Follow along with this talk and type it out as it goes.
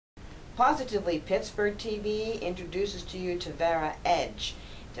Positively Pittsburgh TV introduces to you Tavera Edge.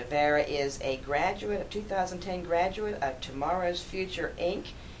 Tavera is a 2010 graduate of Tomorrow's Future, Inc.,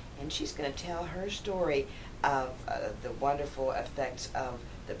 and she's going to tell her story of the wonderful effects of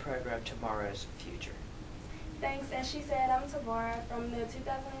the program Tomorrow's Future. Thanks. As she said, I'm Tavara from the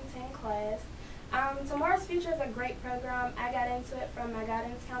 2010 class. Tomorrow's Future is a great program. I got into it from my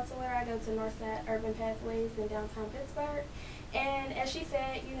guidance counselor. I go to Northside Urban Pathways in downtown Pittsburgh. And as she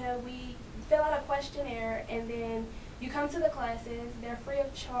said, we fill out a questionnaire and then you come to the classes. They're free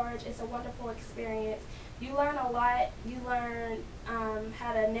of charge. It's a wonderful experience. You learn a lot. You learn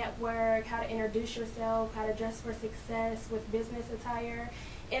how to network, how to introduce yourself, how to dress for success with business attire.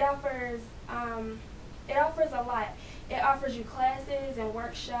 It offers a lot. It offers you classes and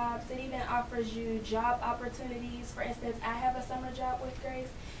workshops. It even offers you job opportunities. For instance, I have a summer job with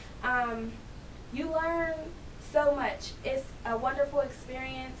Grace. You learn so much. It's a wonderful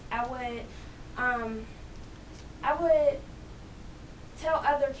experience. I would tell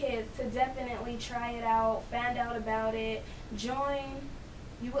other kids to definitely try it out, find out about it, join.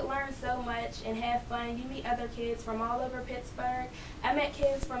 You would learn so much and have fun. You meet other kids from all over Pittsburgh. I met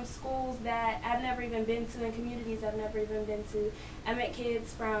kids from schools that I've never even been to and communities I've never even been to. I met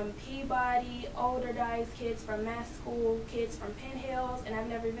kids from Peabody, older guys, kids from Mass School, kids from Penn Hills, and I've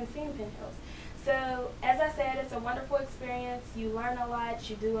never even seen Penn Hills. So, as I said, it's a wonderful experience. You learn a lot,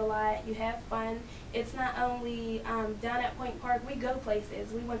 you do a lot, you have fun. It's not only down at Point Park, we go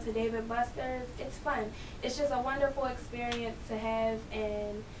places. We went to David Buster's. It's fun. It's just a wonderful experience to have,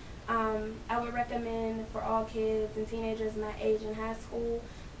 and I would recommend for all kids and teenagers my age in high school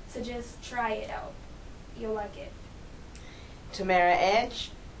to just try it out. You'll like it. Tavera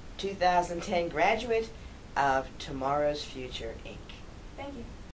Edge, 2010 graduate of Tomorrow's Future, Inc. Thank you.